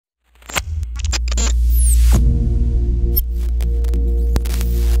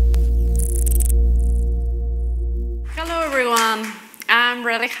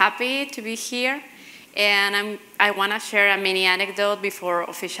happy to be here, and I want to share a mini anecdote before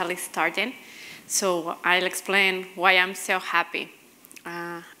officially starting. So I'll explain why I'm so happy.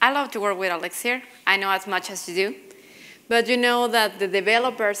 I love to work with Elixir. I know as much as you do. But you know that the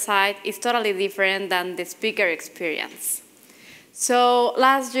developer side is totally different than the speaker experience. So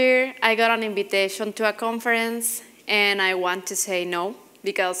last year, I got an invitation to a conference, and I want to say no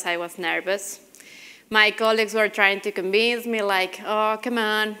because I was nervous. My colleagues were trying to convince me, like, oh, come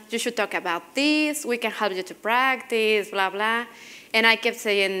on, you should talk about this. We can help you to practice, blah, blah. And I kept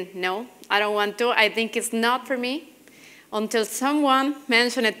saying, no, I don't want to. I think it's not for me. Until someone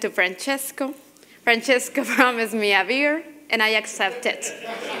mentioned it to Francesco. Francesco promised me a beer, and I accepted.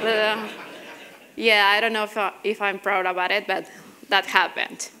 Yeah, I don't know if I'm proud about it, but that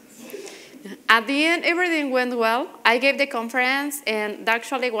happened. At the end, everything went well. I gave the conference, and that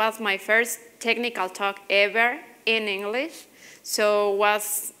actually was my first technical talk ever in English. So it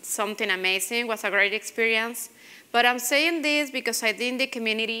was something amazing, it was a great experience. But I'm saying this because I think the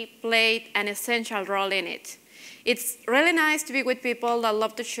community played an essential role in it. It's really nice to be with people that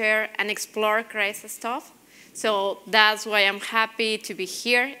love to share and explore crazy stuff. So that's why I'm happy to be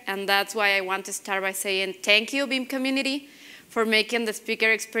here, and that's why I want to start by saying thank you, BIM community, for making the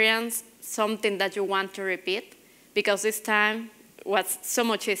speaker experience something that you want to repeat, because this time was so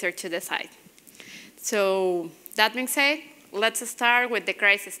much easier to decide. So that being said, let's start with the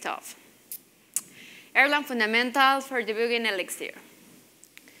crazy stuff. Erlang fundamentals for debugging Elixir.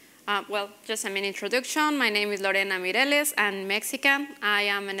 Well, just a mini introduction. My name is Lorena Mireles. I'm Mexican. I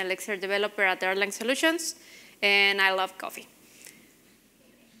am an Elixir developer at Erlang Solutions, and I love coffee.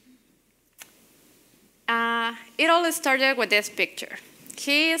 It all started with this picture.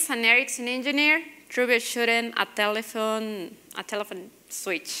 He is an Ericsson engineer troubleshooting a telephone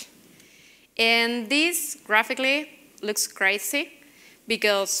switch. And this graphically looks crazy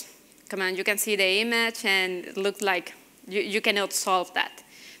because, come on, you can see the image and it looks like you cannot solve that.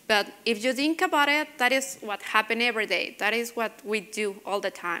 But if you think about it, that is what happens every day. That is what we do all the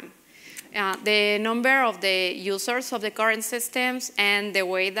time. The number of the users of the current systems and the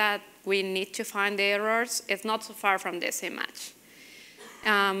way that we need to find the errors is not so far from this image.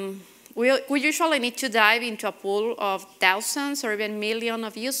 We usually need to dive into a pool of thousands or even millions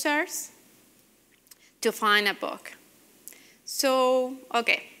of users to find a bug. So,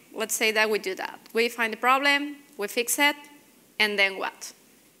 okay, let's say that we do that. We find the problem, we fix it, and then what?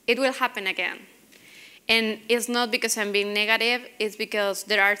 It will happen again. And it's not because I'm being negative, it's because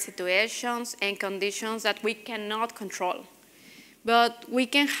there are situations and conditions that we cannot control. But we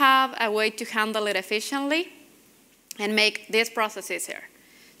can have a way to handle it efficiently and make this process easier.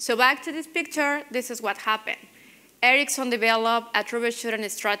 So back to this picture, this is what happened. Ericsson developed a troubleshooting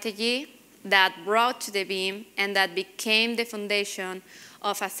strategy that brought to the BIM and that became the foundation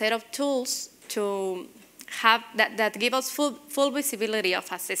of a set of tools to have that give us full visibility of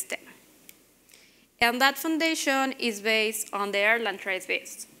a system. And that foundation is based on the Erlang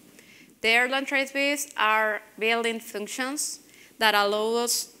tracebays. The Erlang tracebays are built-in functions that allow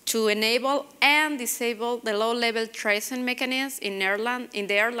us to enable and disable the low-level tracing mechanisms in the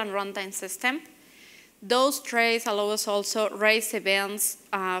Erlang runtime system. Those traces allow us also raise events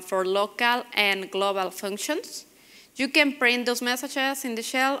for local and global functions. You can print those messages in the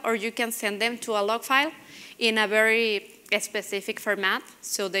shell, or you can send them to a log file in a very specific format,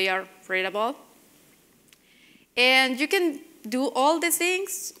 so they are readable. And you can do all these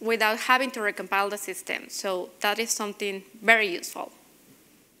things without having to recompile the system, so that is something very useful.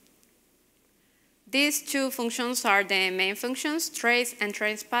 These two functions are the main functions, trace and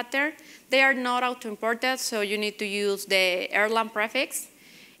trace pattern. They are not auto-imported, so you need to use the Erlang prefix,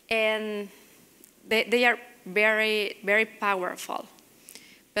 and they are very, very powerful.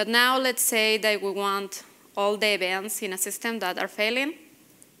 But now let's say that we want all the events in a system that are failing.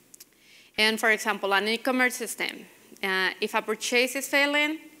 And for example, an e-commerce system, if a purchase is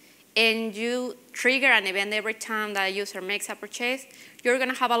failing and you trigger an event every time that a user makes a purchase, you're going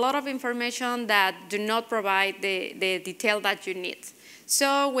to have a lot of information that do not provide the detail that you need.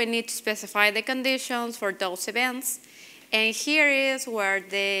 So we need to specify the conditions for those events. And here is where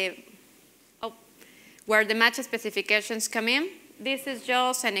the match specifications come in. This is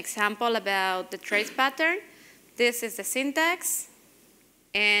just an example about the trace pattern. This is the syntax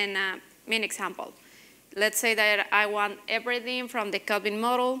and main example. Let's say that I want everything from the Kotlin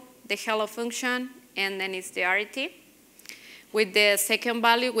model, the hello function, and then it's the RET. With the second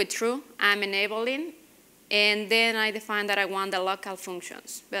value with true, I'm enabling, and then I define that I want the local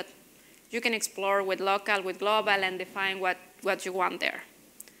functions. But you can explore with local, with global, and define what you want there.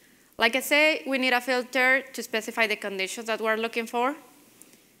 Like I say, we need a filter to specify the conditions that we're looking for.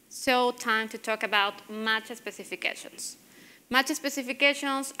 So time to talk about match specifications. Match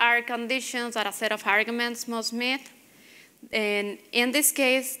specifications are conditions that a set of arguments must meet. And in this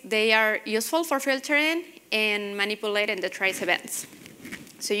case, they are useful for filtering and manipulating the trace events.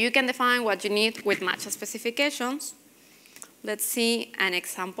 So you can define what you need with match specifications. Let's see an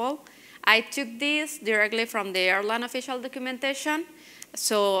example. I took this directly from the Erlang official documentation.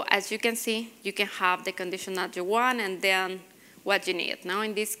 So as you can see, you can have the condition that you want and then what you need. Now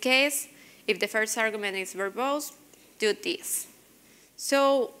in this case, if the first argument is verbose, do this.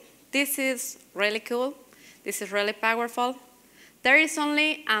 So this is really cool. This is really powerful. There is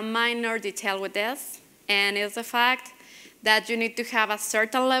only a minor detail with this, and it's the fact that you need to have a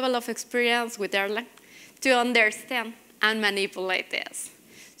certain level of experience with Erlang to understand and manipulate this.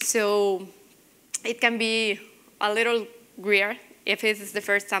 So it can be a little weird if this is the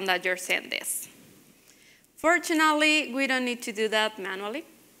first time that you're seeing this. Fortunately, we don't need to do that manually.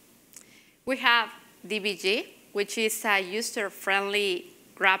 We have DBG, which is a user-friendly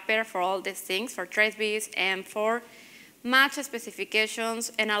wrapper for all these things, for traceBs and for match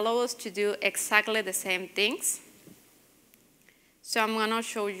specifications, and allow us to do exactly the same things. So I'm going to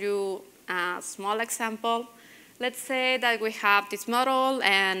show you a small example. Let's say that we have this model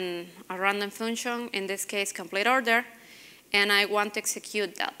and a random function, in this case complete order, and I want to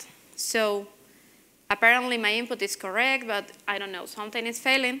execute that. So apparently my input is correct, but I don't know, something is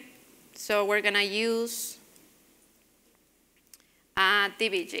failing. So we're going to use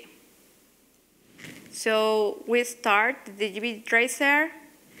DBG. So we start the DBG tracer,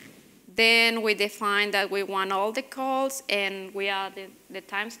 then we define that we want all the calls, and we add the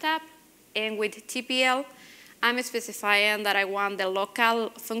timestamp. And with TPL, I'm specifying that I want the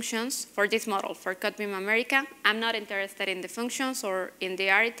local functions for this model, for Codebim America. I'm not interested in the functions or in the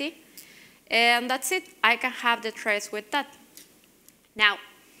arity. And that's it. I can have the trace with that. Now,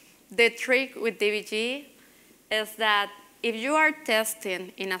 the trick with DBG is that if you are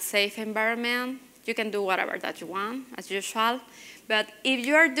testing in a safe environment, you can do whatever that you want, as usual. But if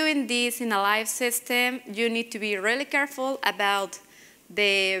you are doing this in a live system, you need to be really careful about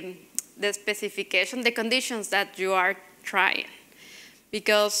the specification, the conditions that you are trying.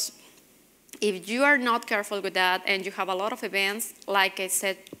 Because if you are not careful with that and you have a lot of events, like I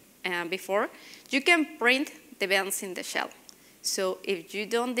said before, you can print the events in the shell. So if you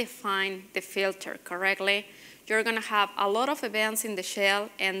don't define the filter correctly, you're going to have a lot of events in the shell,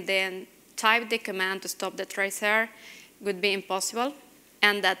 and then type the command to stop the tracer would be impossible.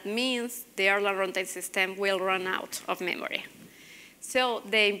 And that means the Erlang runtime system will run out of memory. So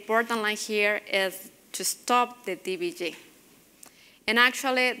the important line here is to stop the DBG. And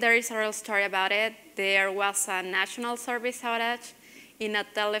actually, there is a real story about it. There was a national service outage in a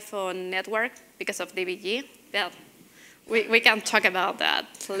telephone network because of DBG. Well, we can talk about that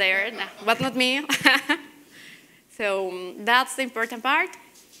later, but not me. So that's the important part.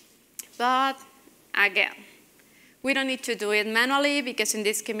 But again, we don't need to do it manually, because in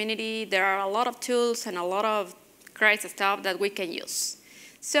this community, there are a lot of tools and a lot of great stuff that we can use.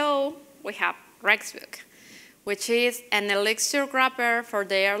 So we have Rexbug, which is an Elixir wrapper for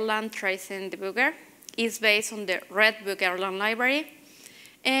the Erlang tracing debugger. It's based on the Rexbug Erlang library.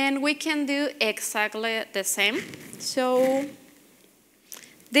 And we can do exactly the same. So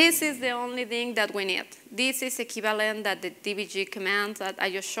this is the only thing that we need. This is equivalent to the DBG command that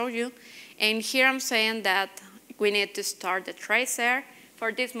I just showed you. And here I'm saying that we need to start the tracer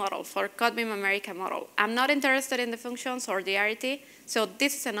for this model, for Codebim America model. I'm not interested in the functions or the arity, so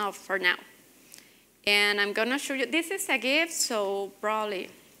this is enough for now. And I'm going to show you, this is a GIF, so probably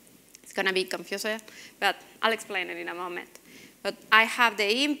it's going to be confusing, but I'll explain it in a moment. But I have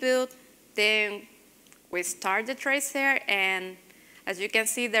the input, then we start the tracer, and as you can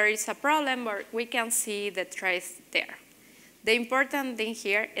see, there is a problem where we can see the trace there. The important thing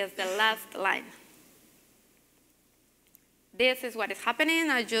here is the last line. This is what is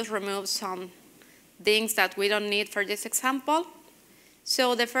happening. I just removed some things that we don't need for this example.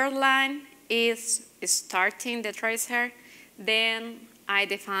 So the first line is starting the tracer. Then I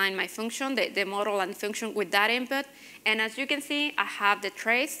define my function, the model and function with that input. And as you can see, I have the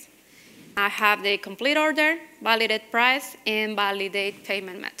trace. I have the complete order, validate price, and validate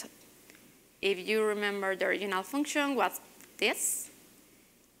payment method. If you remember, the original function was this.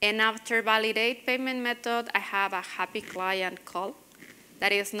 And after validate payment method, I have a happy client call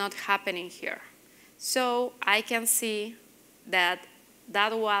that is not happening here. So I can see that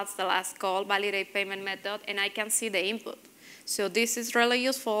that was the last call, validate payment method, and I can see the input. So this is really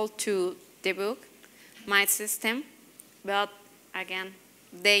useful to debug my system. But again,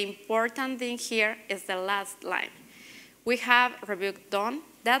 the important thing here is the last line. We have debug done,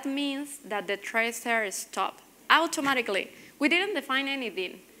 that means that the tracer stopped automatically. We didn't define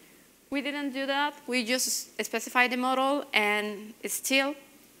anything. We didn't do that. We just specified the model, and still,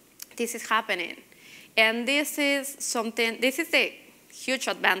 this is happening. And this is the huge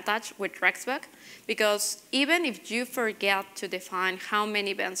advantage with Rexbug, because even if you forget to define how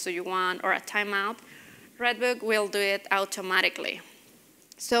many events do you want or a timeout, Rexbug will do it automatically.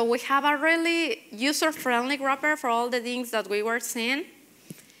 So we have a really user-friendly wrapper for all the things that we were seeing.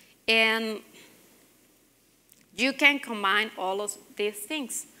 And you can combine all of these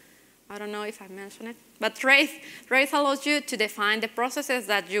things. I don't know if I mentioned it, but trace allows you to define the processes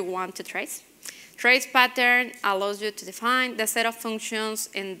that you want to trace. Trace pattern allows you to define the set of functions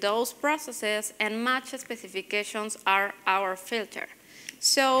in those processes, and match specifications are our filter.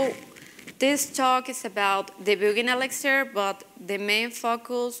 So this talk is about debugging Elixir, but the main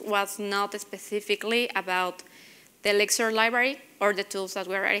focus was not specifically about the Elixir library or the tools that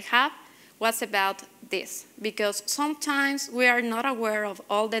we already have. Was about this, because sometimes we are not aware of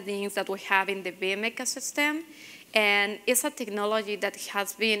all the things that we have in the Beam ecosystem, and it's a technology that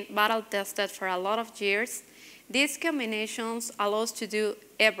has been battle tested for a lot of years. These combinations allow us to do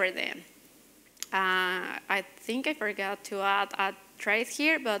everything. I think I forgot to add a trace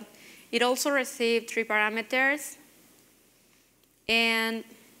here, but it also received 3 parameters. And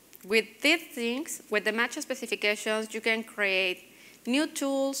with these things, with the match specifications, you can create new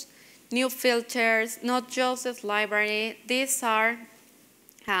tools, new filters, not just this library. These are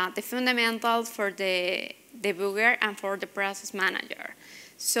the fundamentals for the debugger and for the process manager.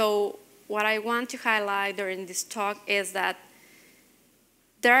 So what I want to highlight during this talk is that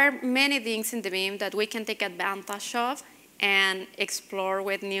there are many things in the Beam that we can take advantage of and explore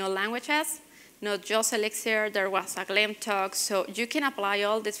with new languages. Not just Elixir, there was a Gleam talk, so you can apply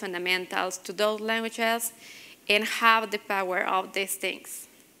all these fundamentals to those languages and have the power of these things.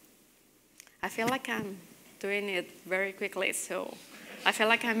 I feel like I'm doing it very quickly, so I feel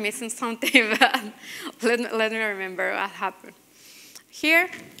like I'm missing something, but let me remember what happened. Here,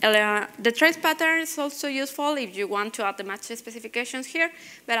 the trace pattern is also useful if you want to add the match specifications here,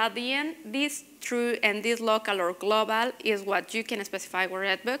 but at the end, this true and this local or global is what you can specify with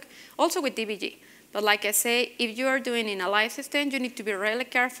Rexbug, also with DBG. But like I say, if you are doing in a live system, you need to be really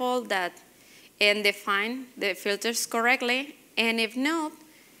careful that and define the filters correctly, and if not,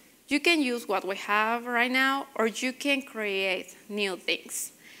 you can use what we have right now, or you can create new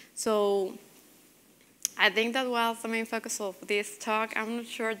things. So I think that was the main focus of this talk. I'm not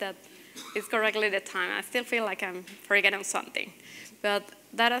sure that it's correctly the time. I still feel like I'm forgetting something. But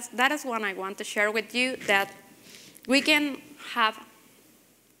that is one I want to share with you, that we can have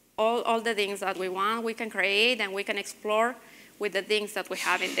all the things that we want, we can create, and we can explore with the things that we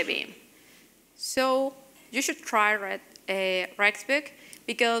have in the Beam. So you should try Rexbug,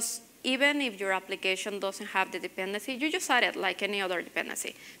 because even if your application doesn't have the dependency, you just add it like any other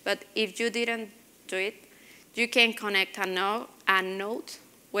dependency. But if you didn't do it, you can connect a node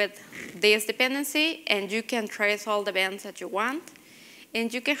with this dependency, and you can trace all the events that you want,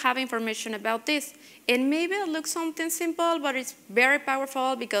 and you can have information about this. And maybe it looks something simple, but it's very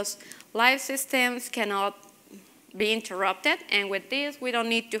powerful, because live systems cannot be interrupted, and with this, we don't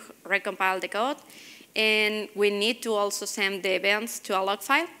need to recompile the code, and we need to also send the events to a log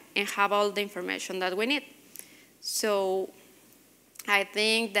file and have all the information that we need. So I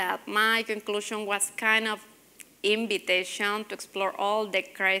think that my conclusion was kind of invitation to explore all the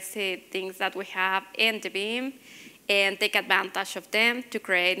crazy things that we have in the Beam and take advantage of them to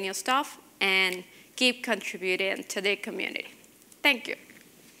create new stuff and keep contributing to the community. Thank you.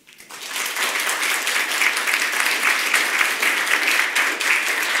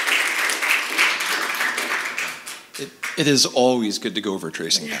 It is always good to go over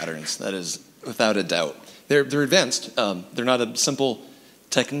tracing patterns. That is without a doubt. They're advanced. They're not a simple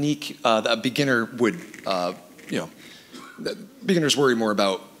technique that a beginner would, beginners worry more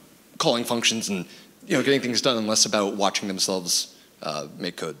about calling functions and getting things done and less about watching themselves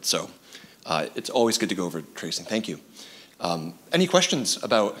make code. So it's always good to go over tracing. Thank you. Any questions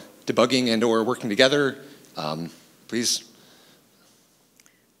about debugging and or working together? Please.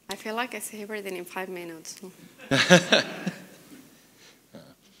 I feel like I say everything in 5 minutes.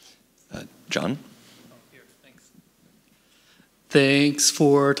 John? Thanks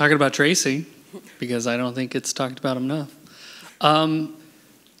for talking about tracing, because I don't think it's talked about enough.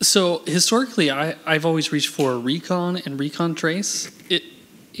 So historically, I've always reached for recon and recon trace.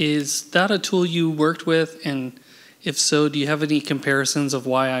 Is that a tool you worked with? And if so, do you have any comparisons of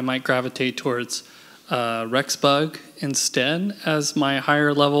why I might gravitate towards Rexbug instead as my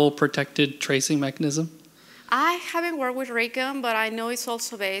higher level protected tracing mechanism? I haven't worked with Recon, but I know it's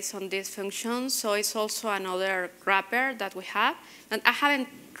also based on this function, so it's also another wrapper that we have. And I haven't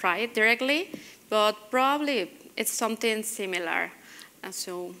tried it directly, but probably it's something similar. And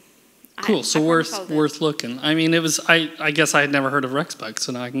so cool, so worth looking. I mean, it was, I guess I had never heard of Rexbug,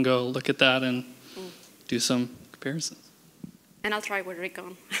 so now I can go look at that and do some comparisons. And I'll try with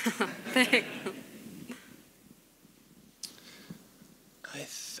Recon.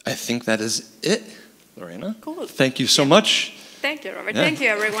 I think that is it, Lorena. Cool. Thank you so much. Thank you, Robert. Yeah. Thank you,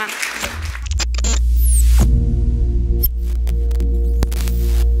 everyone.